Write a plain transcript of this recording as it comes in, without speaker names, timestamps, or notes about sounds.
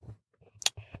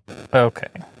Okay,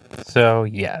 so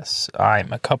yes,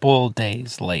 I'm a couple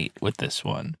days late with this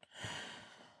one,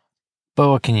 but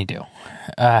what can you do?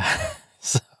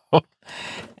 So,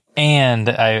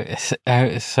 and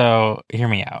so hear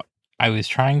me out. I was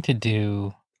trying to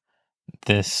do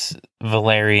this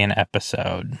Valerian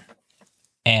episode,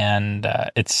 and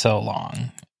it's so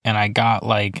long, and I got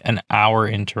like an hour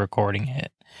into recording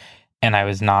it, and I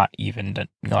was not even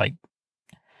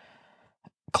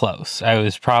close. I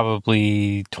was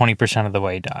probably 20% of the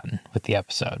way done with the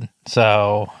episode.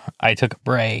 So I took a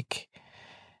break,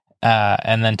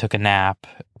 and then took a nap,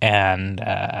 and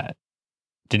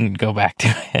didn't go back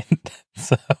to it.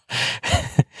 So,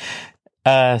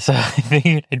 so I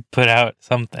figured I'd put out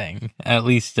something, at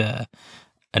least an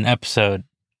episode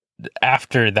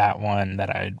after that one that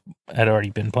I had already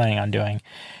been planning on doing.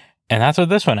 And that's what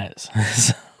this one is.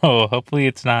 So hopefully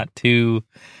it's not too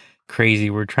crazy.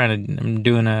 I'm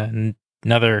doing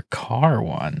another car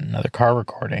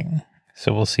recording.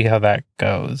 So we'll see how that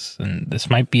goes. And this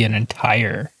might be an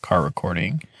entire car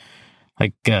recording,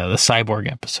 like the Cyborg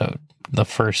episode. The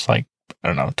first,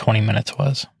 20 minutes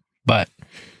was. But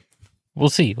we'll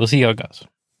see. We'll see how it goes.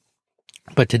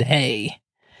 But today,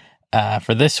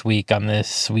 for this week, on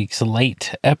this week's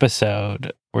late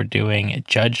episode, we're doing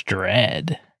Judge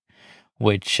Dredd,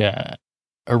 which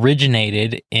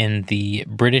originated in the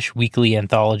British weekly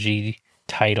anthology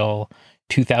title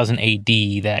 2000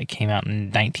 AD that came out in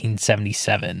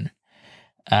 1977.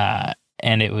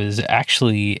 And it was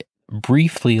actually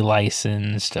briefly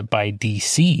licensed by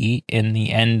DC in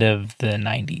the end of the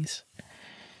 90s.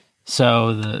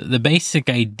 So the basic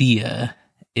idea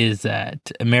is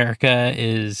that America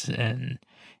is an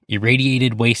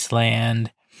irradiated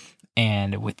wasteland,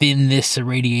 and within this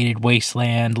irradiated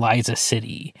wasteland lies a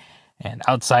city. And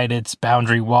outside its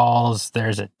boundary walls,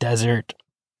 there's a desert.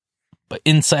 But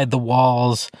inside the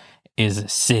walls is a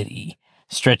city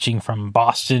stretching from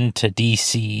Boston to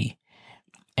DC.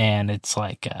 And it's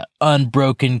like an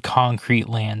unbroken concrete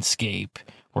landscape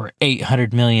where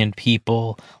 800 million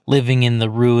people living in the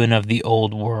ruin of the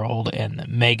old world and the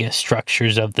mega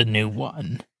structures of the new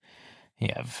one. You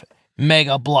have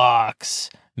mega blocks,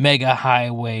 mega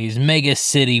highways, mega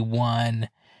city one.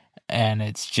 And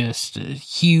it's just a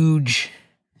huge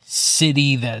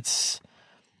city that's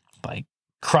like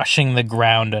crushing the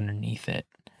ground underneath it.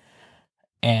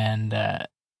 And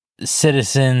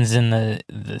citizens in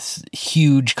this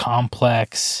huge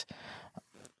complex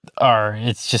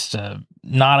it's just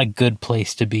not a good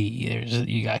place to be.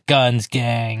 You got guns,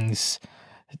 gangs,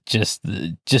 just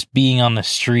being on the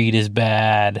street is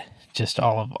bad. Just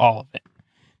all of it.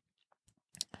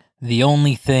 The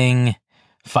only thing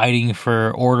fighting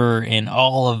for order in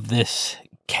all of this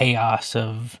chaos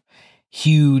of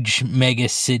huge mega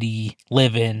city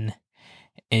living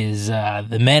is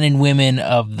the men and women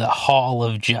of the Hall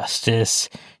of Justice,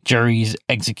 juries,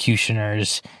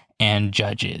 executioners, and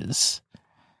judges.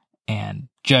 And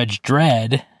Judge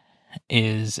Dredd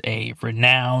is a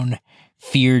renowned,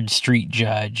 feared street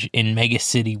judge in Mega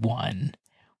City 1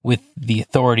 with the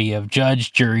authority of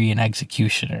judge, jury, and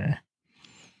executioner.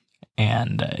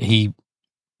 And he,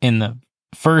 in the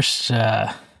first,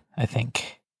 I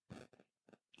think,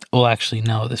 well, actually,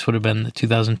 no, this would have been the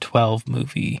 2012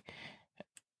 movie.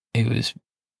 It was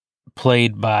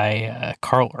played by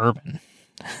Carl Urban.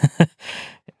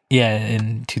 Yeah,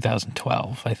 in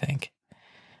 2012, I think.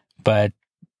 But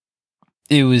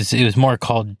it was more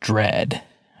called Dredd,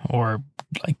 or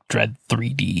like Dredd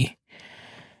 3D.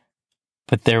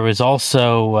 But there was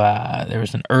also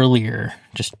an earlier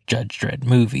just Judge Dredd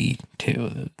movie too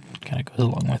that kind of goes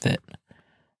along with it.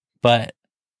 But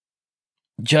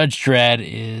Judge Dredd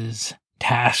is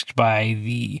tasked by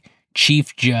the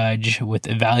chief judge with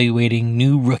evaluating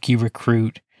new rookie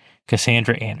recruit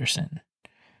Cassandra Anderson,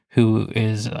 who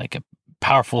is like a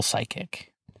powerful psychic.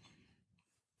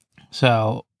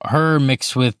 So her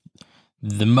mixed with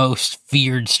the most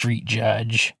feared street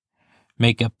judge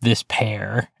make up this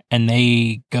pair, and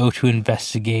they go to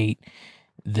investigate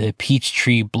the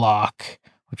Peachtree Block,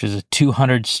 which is a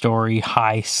 200-story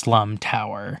high slum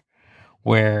tower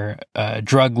where a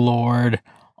drug lord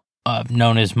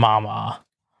known as Mama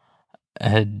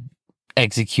had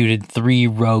executed 3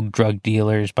 rogue drug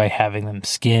dealers by having them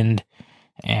skinned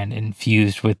and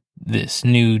infused with this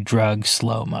new drug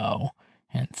slow-mo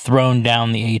and thrown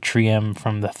down the atrium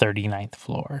from the 39th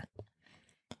floor.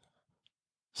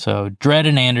 So Dredd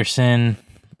and Anderson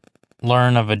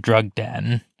learn of a drug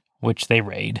den, which they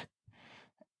raid,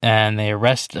 and they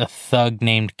arrest a thug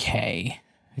named Kay,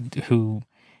 who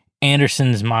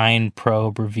Anderson's mind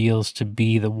probe reveals to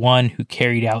be the one who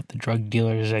carried out the drug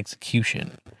dealer's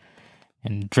execution.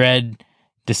 And Dredd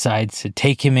decides to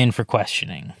take him in for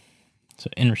questioning. So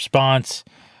in response,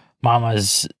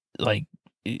 Mama's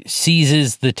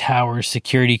seizes the tower's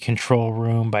security control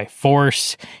room by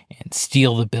force and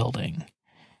steal the building,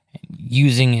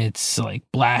 using its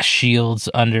blast shields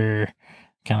under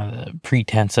kind of the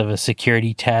pretense of a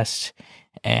security test,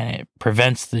 and it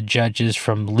prevents the judges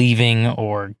from leaving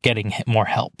or getting more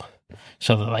help.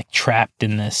 So they're trapped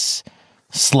in this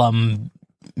slum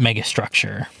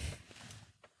megastructure.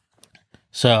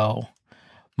 So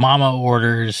Mama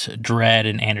orders Dredd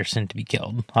and Anderson to be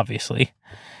killed, obviously.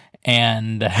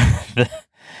 And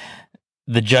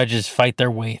the judges fight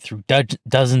their way through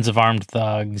dozens of armed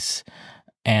thugs,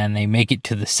 and they make it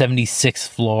to the 76th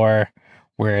floor,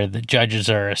 where the judges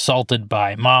are assaulted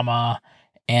by Mama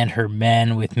and her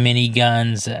men with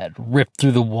miniguns that rip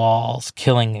through the walls,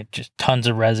 killing just tons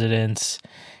of residents.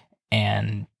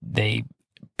 And they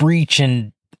breach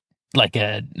in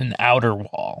an outer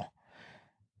wall.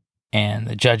 And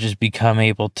the judges become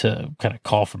able to kind of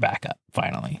call for backup,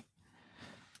 finally.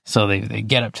 So they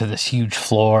get up to this huge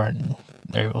floor, and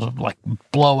they're able to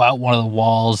blow out one of the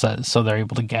walls, so they're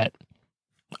able to get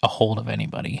a hold of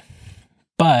anybody.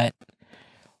 But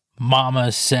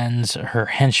Mama sends her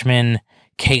henchman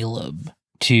Caleb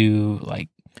to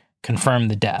confirm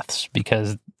the deaths,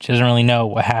 because she doesn't really know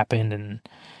what happened, and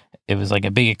it was a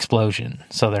big explosion,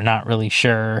 so they're not really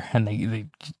sure, and they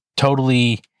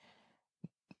totally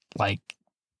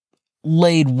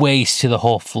laid waste to the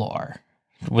whole floor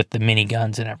with the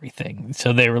miniguns and everything.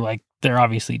 So they were they're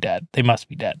obviously dead. They must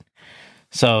be dead.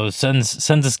 So sends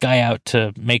this guy out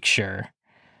to make sure.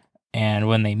 And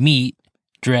when they meet,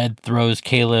 Dredd throws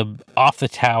Caleb off the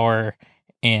tower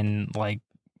in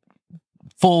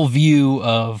full view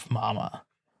of Mama.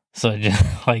 So just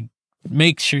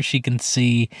makes sure she can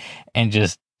see and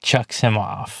just chucks him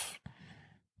off.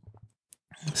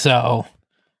 So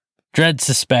Dredd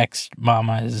suspects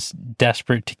Mama is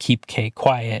desperate to keep Kay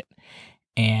quiet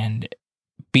and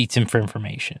beats him for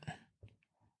information.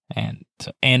 And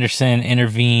so Anderson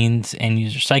intervenes and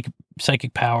uses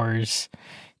psychic powers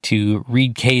to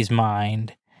read Kay's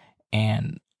mind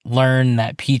and learn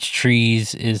that Peach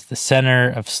Trees is the center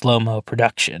of slow-mo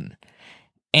production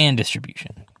and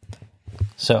distribution.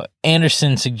 So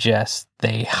Anderson suggests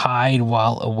they hide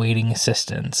while awaiting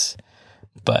assistance,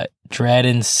 but Dredd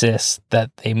insists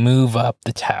that they move up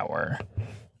the tower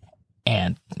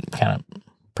and kind of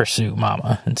pursue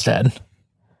Mama instead.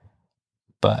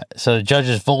 But so the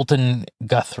judges Volt and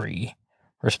Guthrie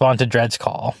respond to Dredd's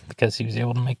call, because he was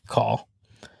able to make a call.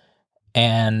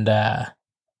 And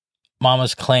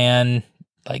Mama's clan,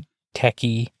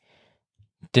 Techie,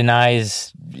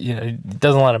 denies,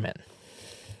 doesn't let him in.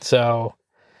 So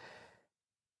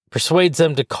persuades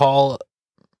them to call,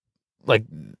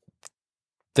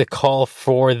 the call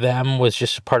for them was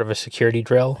just part of a security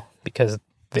drill, because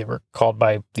they were called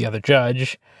by the other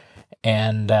judge.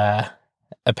 And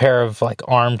a pair of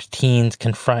armed teens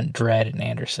confront Dredd and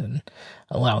Anderson,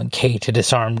 allowing Kay to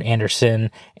disarm Anderson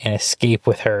and escape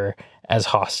with her as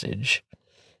hostage.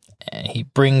 And he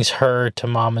brings her to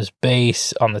Mama's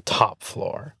base on the top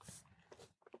floor.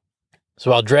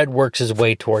 So while Dredd works his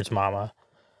way towards Mama,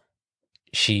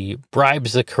 she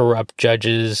bribes the corrupt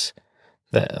judges,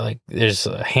 that there's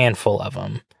a handful of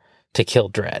them, to kill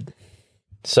Dredd.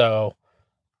 So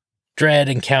Dredd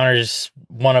encounters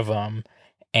one of them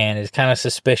and is kind of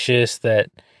suspicious that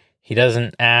he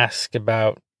doesn't ask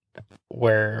about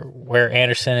where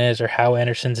Anderson is or how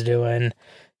Anderson's doing,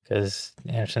 because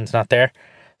Anderson's not there.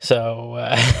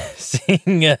 So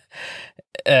seeing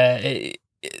the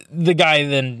guy,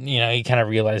 then he kind of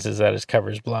realizes that his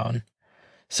cover's blown,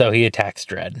 so he attacks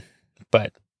Dredd,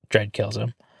 but Dredd kills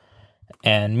him.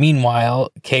 And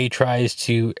meanwhile, Kay tries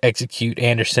to execute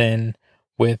Anderson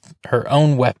with her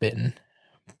own weapon,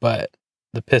 but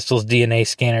the pistol's DNA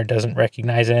scanner doesn't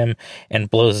recognize him and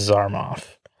blows his arm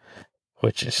off,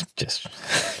 which is just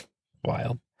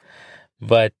wild.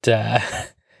 But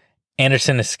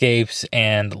Anderson escapes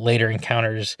and later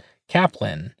encounters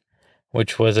Kaplan,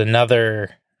 which was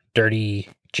another dirty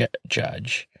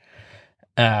judge.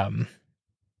 And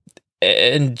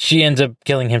she ends up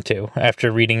killing him too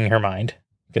after reading her mind,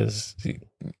 because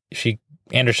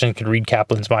Anderson could read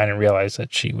Kaplan's mind and realize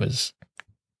that she was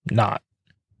a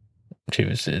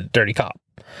dirty cop.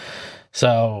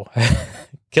 So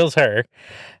kills her,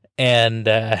 and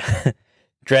Dredd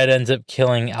ends up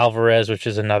killing Alvarez, which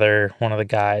is another one of the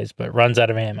guys, but runs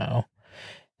out of ammo.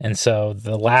 And so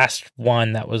the last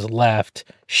one that was left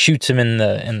shoots him in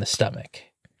the stomach.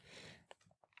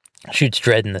 Shoots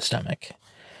Dredd in the stomach.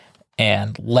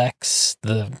 And Lex,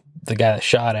 the guy that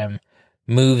shot him,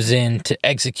 moves in to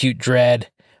execute Dredd,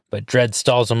 but Dredd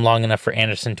stalls him long enough for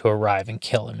Anderson to arrive and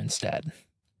kill him instead.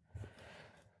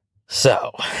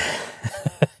 So,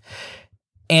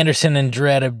 Anderson and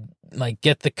Dredd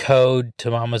get the code to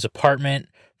Mama's apartment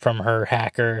from her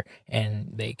hacker,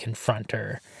 and they confront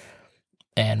her.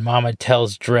 And Mama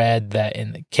tells Dredd that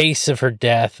in the case of her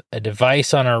death, a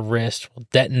device on her wrist will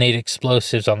detonate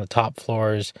explosives on the top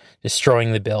floors,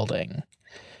 destroying the building,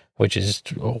 which is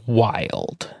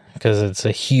wild because it's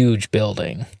a huge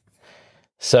building.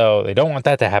 So they don't want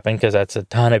that to happen because that's a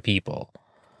ton of people.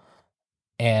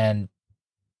 And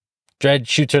Dredd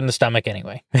shoots her in the stomach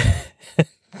anyway.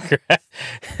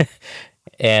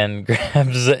 And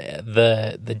grabs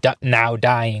the now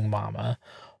dying Mama,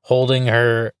 holding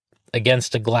her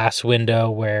against a glass window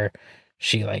where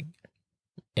she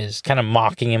is kind of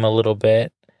mocking him a little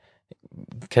bit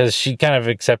because she kind of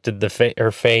accepted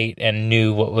her fate and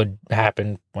knew what would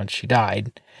happen once she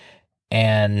died.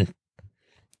 And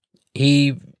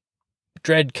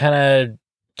Dredd kind of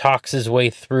talks his way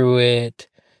through it,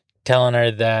 telling her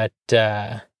that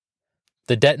the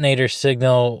detonator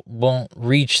signal won't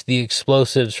reach the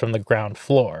explosives from the ground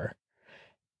floor,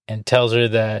 and tells her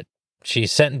that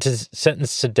she's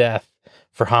sentenced to death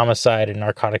for homicide and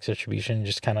narcotics distribution,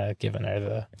 just kind of giving her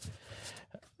the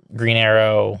Green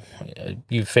Arrow,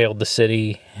 you failed the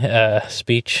city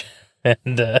speech,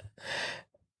 and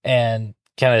kind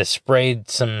of sprayed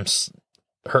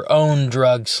her own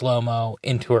drug slow-mo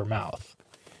into her mouth.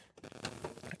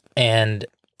 And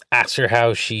asks her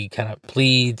how she kind of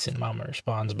pleads, and Mama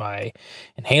responds by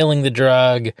inhaling the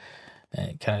drug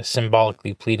and kind of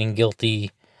symbolically pleading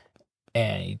guilty.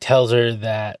 And he tells her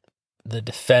that the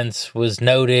defense was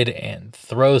noted and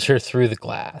throws her through the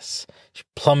glass. She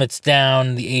plummets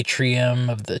down the atrium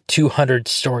of the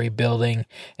 200-story building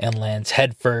and lands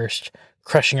headfirst,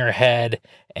 crushing her head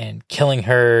and killing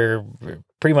her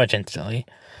pretty much instantly.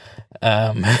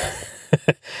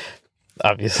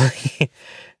 Obviously.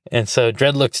 And so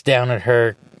Dredd looks down at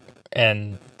her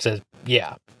and says,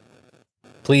 yeah,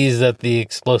 pleased that the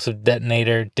explosive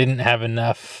detonator didn't have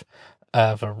enough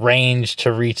of a range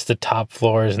to reach the top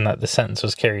floors and that the sentence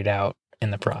was carried out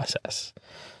in the process.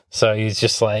 So he's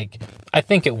just like, I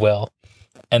think it will.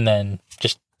 And then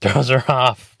just throws her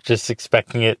off, just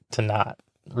expecting it to not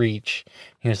reach.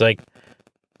 He was like,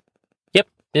 yep,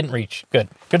 didn't reach. Good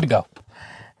to go.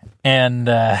 And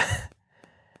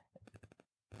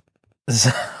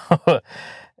so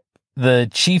the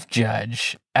chief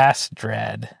judge asked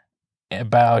Dredd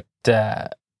about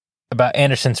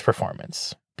Anderson's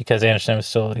performance, because Anderson was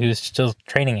still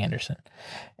training Anderson,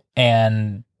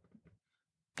 and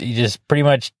he just pretty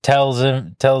much tells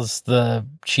the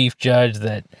chief judge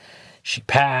that she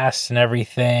passed and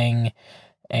everything,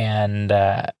 and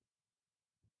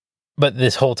but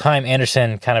this whole time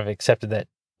Anderson kind of accepted that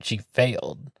she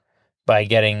failed by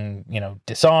getting,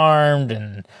 disarmed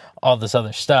and all this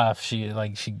other stuff. She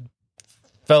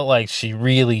felt like she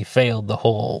really failed the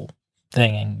whole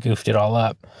thing and goofed it all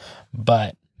up.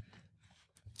 But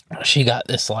she got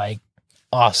this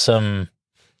awesome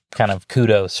kind of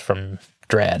kudos from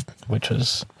Dredd, which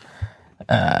was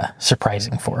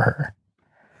surprising for her.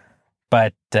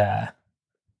 But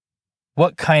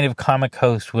what kind of comic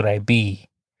host would I be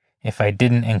if I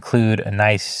didn't include a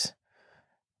nice,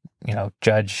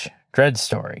 Judge Dredd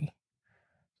story?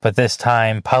 But this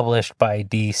time published by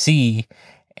DC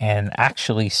and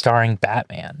actually starring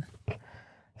Batman.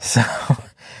 So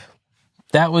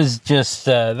that was just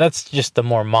that's just the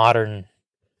more modern,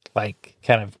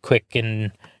 kind of quick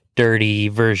and dirty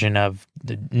version of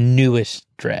the newest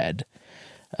Dredd.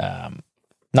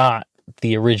 Not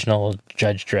the original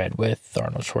Judge Dredd with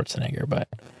Arnold Schwarzenegger, but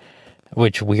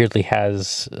which weirdly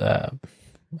has I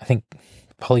think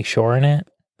Pauly Shore in it.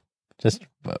 Just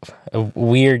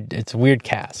it's a weird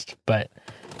cast, but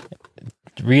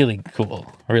really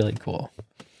cool.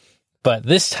 But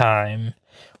this time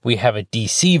we have a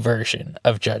DC version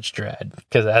of Judge Dredd,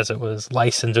 because as it was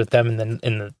licensed with them in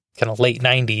the kind of late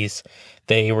 90s,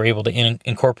 they were able to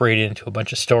incorporate it into a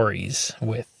bunch of stories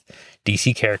with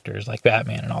DC characters like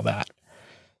Batman and all that.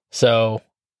 So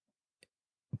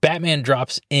Batman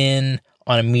drops in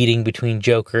on a meeting between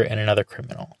Joker and another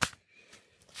criminal.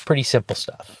 Pretty simple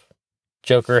stuff.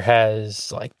 Joker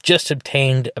has just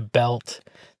obtained a belt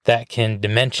that can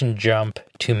dimension jump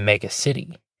to Mega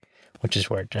City, which is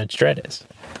where Judge Dredd is.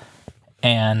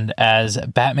 And as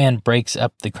Batman breaks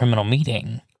up the criminal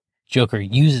meeting, Joker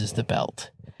uses the belt.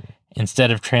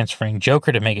 Instead of transferring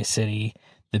Joker to Mega City,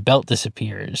 the belt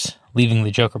disappears, leaving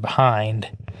the Joker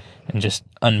behind and just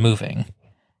unmoving,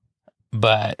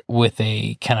 but with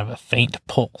a kind of a faint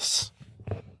pulse.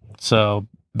 So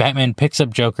Batman picks up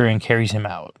Joker and carries him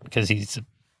out because he's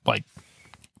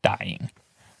dying.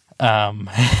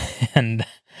 And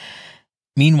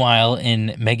meanwhile,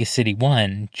 in Mega City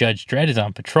 1, Judge Dredd is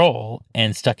on patrol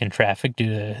and stuck in traffic due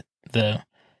to the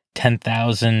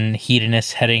 10,000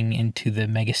 hedonists heading into the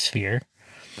megasphere.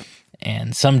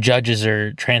 And some judges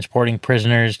are transporting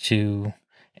prisoners to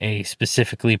a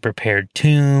specifically prepared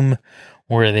tomb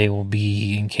where they will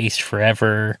be encased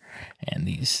forever. And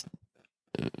these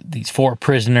 4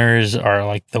 prisoners are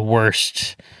like the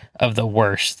worst of the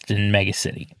worst in Mega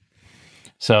City.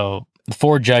 So the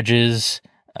 4 judges,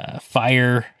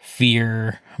 Fire,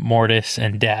 Fear, Mortis,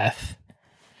 and Death.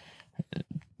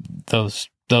 Those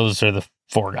are the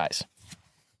 4 guys.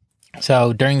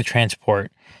 So during the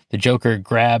transport, the Joker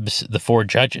grabs the 4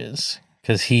 judges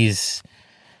because he's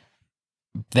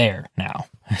there now.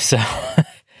 So,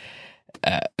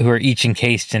 who are each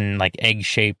encased in like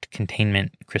egg-shaped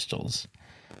containment crystals.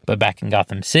 But back in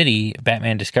Gotham City,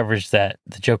 Batman discovers that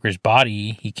the Joker's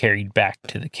body he carried back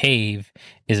to the cave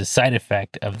is a side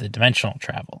effect of the dimensional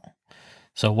travel.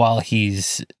 So while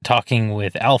he's talking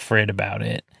with Alfred about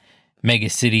it, Mega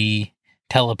City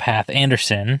telepath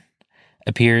Anderson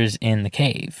appears in the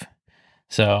cave.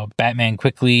 So Batman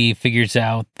quickly figures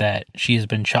out that she has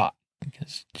been shot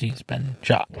because she's been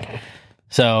shot.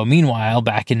 So meanwhile,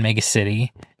 back in Mega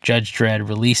City, Judge Dredd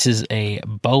releases a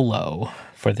bolo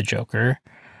for the Joker.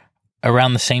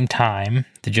 Around the same time,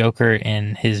 the Joker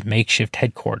in his makeshift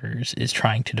headquarters is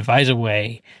trying to devise a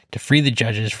way to free the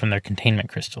judges from their containment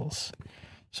crystals.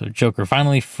 So Joker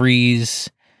finally frees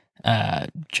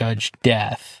Judge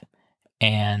Death,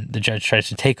 and the judge tries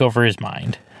to take over his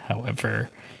mind. However,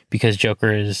 because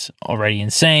Joker is already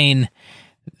insane,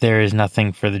 there is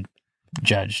nothing for the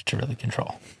judge to really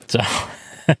control. So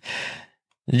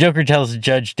the Joker tells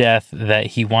Judge Death that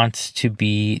he wants to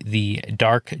be the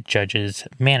Dark Judge's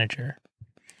manager.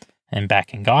 And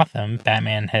back in Gotham,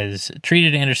 Batman has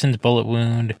treated Anderson's bullet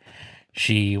wound.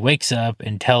 She wakes up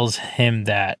and tells him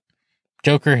that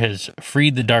Joker has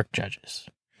freed the Dark Judges.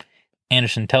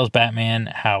 Anderson tells Batman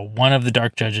how one of the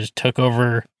Dark Judges took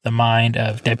over the mind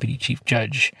of Deputy Chief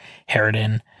Judge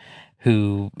Harridan,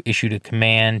 who issued a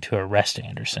command to arrest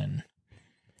Anderson.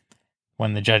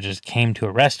 When the judges came to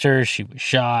arrest her, she was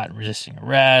shot, resisting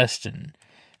arrest, and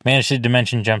managed to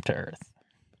dimension jump to Earth,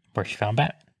 where she found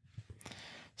Batman.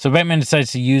 So Batman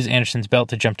decides to use Anderson's belt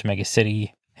to jump to Mega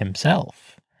City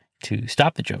himself to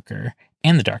stop the Joker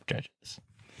and the Dark Judges.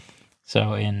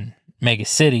 So in Mega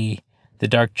City, the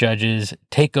Dark Judges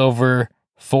take over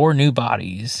 4 new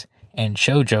bodies and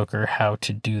show Joker how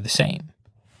to do the same.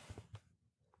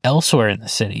 Elsewhere in the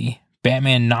city,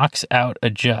 Batman knocks out a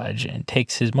judge and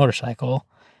takes his motorcycle,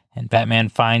 and Batman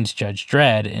finds Judge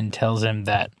Dredd and tells him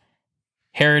that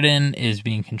Harridan is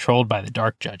being controlled by the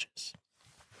Dark Judges.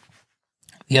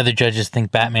 The other judges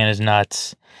think Batman is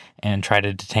nuts and try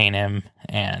to detain him,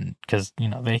 and because,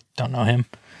 they don't know him.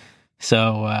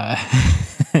 So,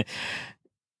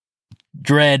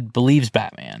 Dredd believes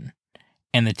Batman,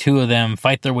 and the 2 of them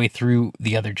fight their way through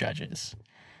the other judges.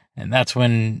 And that's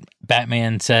when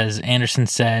Batman says Anderson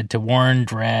said to warn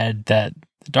Dredd that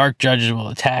the Dark Judges will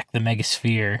attack the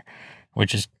Megasphere,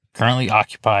 which is currently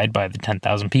occupied by the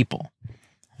 10,000 people.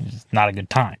 It's not a good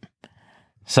time.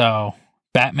 So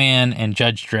Batman and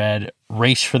Judge Dredd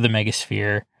race for the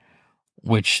Megasphere,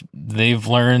 which they've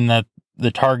learned that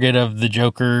the target of the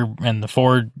Joker and the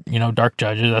 4, Dark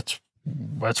Judges,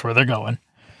 that's where they're going.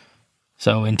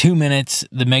 So in 2 minutes,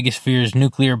 the Megasphere's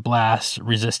nuclear blast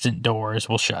resistant doors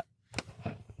will shut,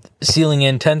 sealing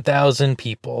in 10,000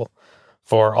 people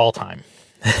for all time.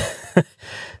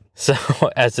 So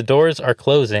as the doors are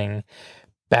closing,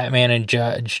 Batman and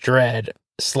Judge Dredd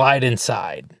slide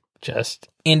inside, just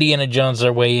Indiana Jones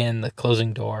their way in the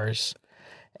closing doors.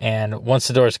 And once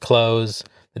the doors close,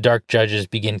 the Dark Judges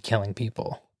begin killing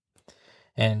people.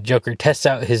 And Joker tests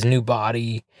out his new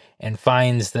body and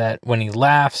finds that when he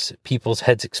laughs, people's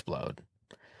heads explode.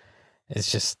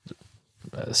 It's just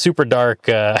a super dark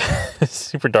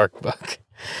book.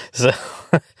 So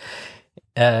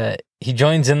he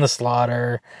joins in the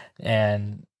slaughter,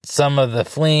 and some of the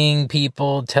fleeing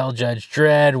people tell Judge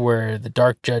Dredd where the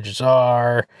Dark Judges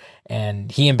are,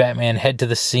 and he and Batman head to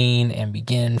the scene and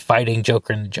begin fighting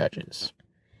Joker and the judges.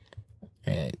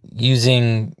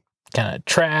 Using kind of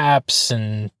traps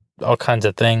and all kinds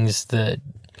of things, the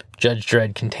Judge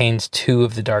Dredd contains 2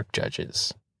 of the Dark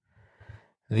Judges.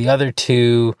 The other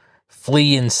 2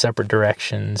 flee in separate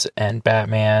directions, and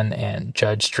Batman and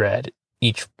Judge Dredd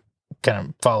each kind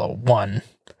of follow one.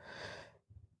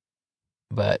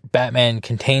 But Batman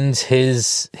contains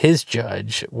his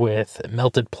judge with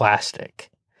melted plastic,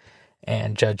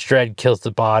 and Judge Dredd kills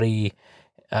the body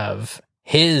of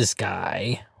his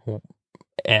guy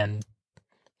and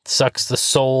sucks the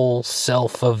soul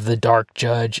self of the Dark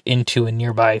Judge into a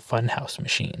nearby funhouse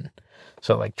machine.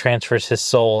 So, like, transfers his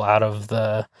soul out of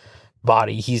the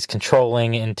body he's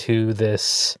controlling into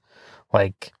this,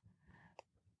 like,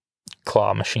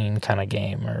 claw machine kind of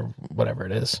game or whatever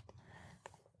it is.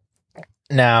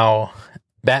 Now,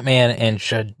 Batman and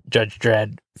Judge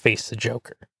Dredd face the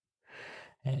Joker.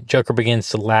 And Joker begins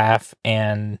to laugh,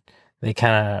 and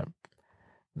the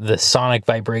sonic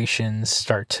vibrations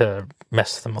start to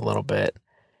mess with them a little bit.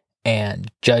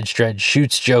 And Judge Dredd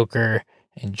shoots Joker,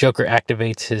 and Joker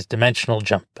activates his dimensional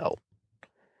jump belt,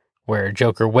 where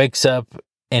Joker wakes up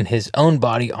in his own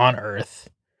body on Earth,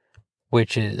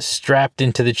 which is strapped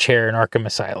into the chair in Arkham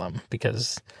Asylum,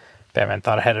 because Batman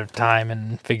thought ahead of time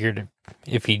and figured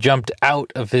if he jumped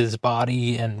out of his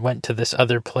body and went to this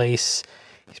other place,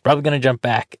 he's probably going to jump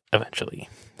back eventually.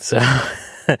 So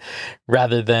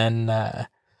rather than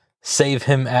save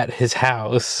him at his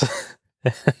house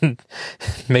and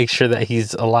make sure that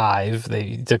he's alive,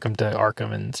 they took him to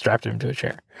Arkham and strapped him to a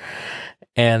chair.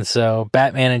 And so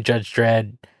Batman and Judge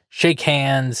Dredd shake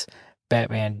hands.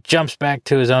 Batman jumps back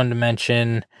to his own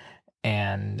dimension,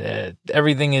 and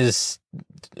everything is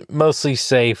mostly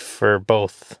safe for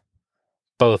both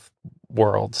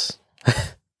worlds.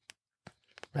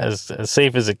 as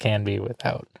safe as it can be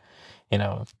without,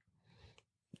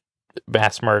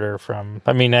 mass murder from...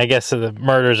 I mean, I guess the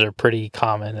murders are pretty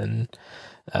common in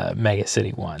Mega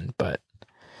City 1, but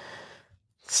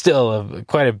still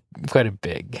quite a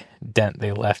big dent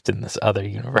they left in this other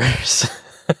universe.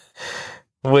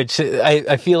 Which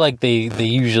I feel like they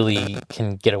usually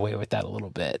can get away with that a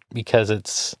little bit, because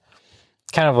it's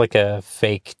kind of like a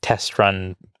fake test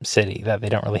run city that they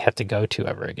don't really have to go to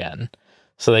ever again.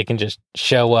 So they can just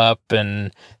show up,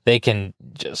 and they can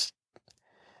just...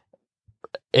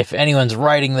 if anyone's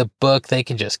writing the book, they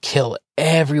can just kill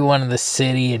everyone in the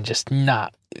city and just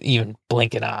not even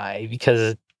blink an eye,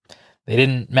 because they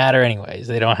didn't matter anyways.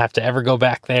 They don't have to ever go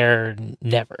back there,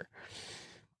 never.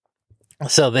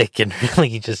 So they can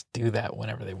really just do that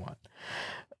whenever they want.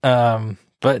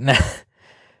 But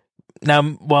now,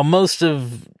 while most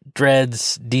of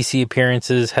Dredd's DC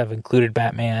appearances have included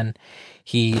Batman,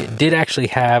 he did actually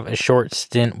have a short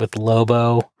stint with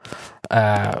Lobo,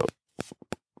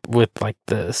 with like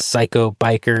the psycho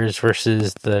bikers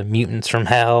versus the mutants from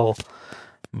hell.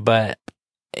 But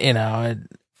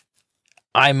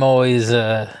I'm always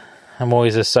a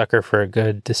sucker for a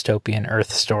good dystopian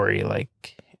Earth story, like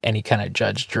any kind of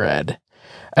Judge Dredd.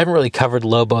 I haven't really covered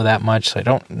Lobo that much, so I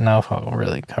don't know if I'll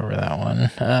really cover that one.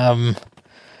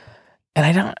 And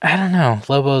I don't know.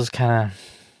 Lobo's kind of...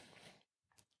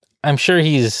 I'm sure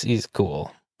he's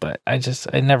cool, but I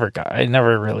never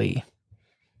really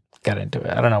got into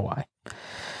it. I don't know why.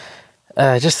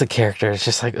 Just the character is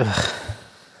just like, ugh.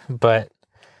 But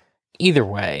either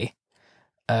way,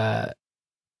 they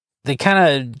kind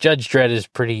of... Judge Dredd is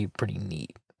pretty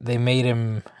neat. They made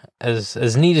him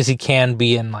as neat as he can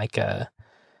be, in like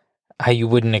how you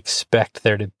wouldn't expect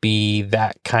there to be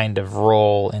that kind of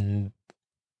role in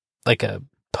like a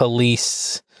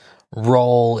police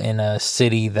role in a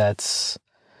city that's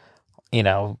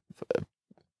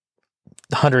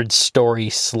 100-story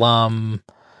slum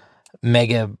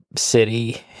mega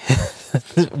city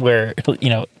where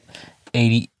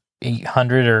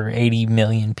 800 or 80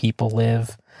 million people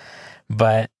live.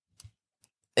 But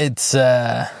it's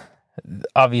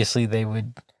obviously they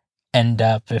would end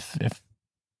up, if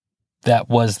that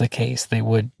was the case, they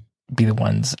would be the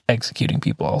ones executing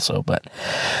people also. But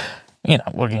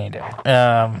what can you do?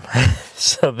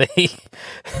 So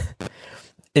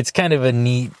it's kind of a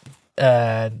neat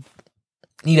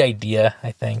idea,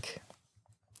 I think.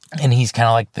 And he's kind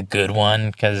of like the good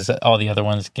one, because all the other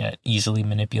ones get easily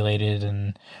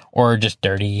manipulated or just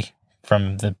dirty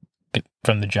from the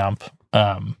jump.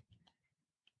 But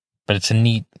it's a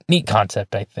neat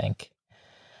concept, I think.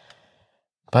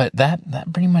 But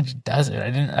that pretty much does it.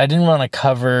 I didn't want to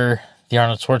cover the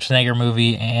Arnold Schwarzenegger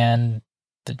movie and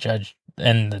the Judge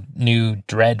and the new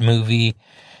Dredd movie,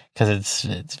 because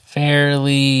it's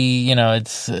fairly,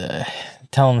 it's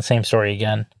telling the same story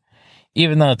again,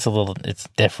 even though it's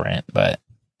different, but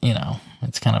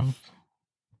it's kind of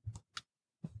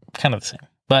the same.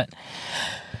 But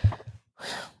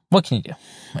what can you do?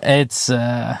 It's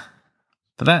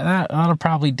but that'll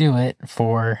probably do it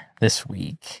for this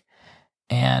week.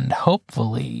 And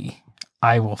hopefully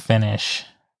I will finish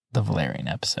the Valerian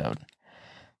episode.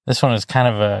 This one is kind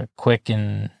of a quick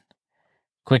and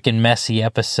messy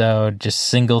episode, just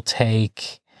single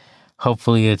take.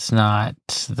 Hopefully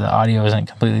the audio isn't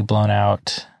completely blown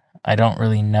out. I don't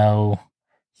really know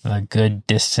the good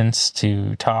distance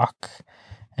to talk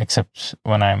except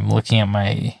when I'm looking at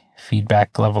my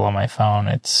feedback level on my phone,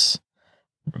 it's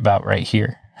about right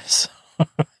here. So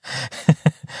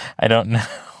I don't know.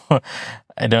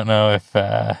 I don't know if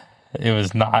it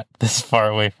was not this far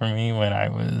away from me when I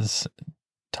was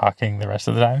talking the rest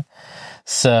of the time.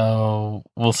 So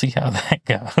we'll see how that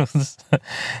goes.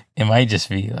 It might just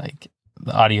be like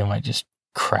the audio might just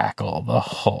crackle the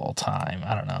whole time.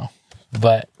 I don't know.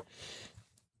 But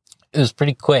it was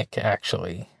pretty quick,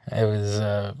 actually. It was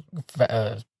a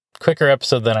quicker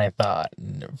episode than I thought.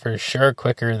 For sure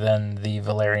quicker than the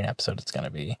Valerian episode it's going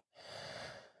to be.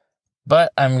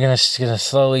 But I'm gonna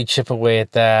slowly chip away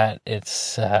at that.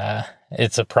 It's a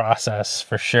process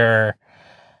for sure.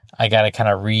 I gotta kind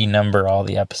of renumber all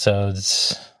the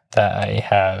episodes that I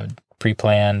have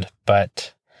pre-planned,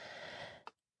 but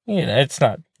it's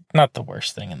not the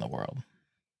worst thing in the world.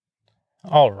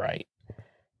 All right,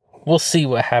 we'll see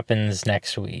what happens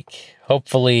next week.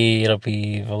 Hopefully, it'll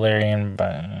be Valerian.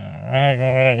 But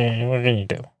what can you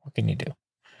do? What can you do?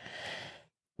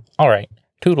 All right,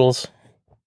 toodles.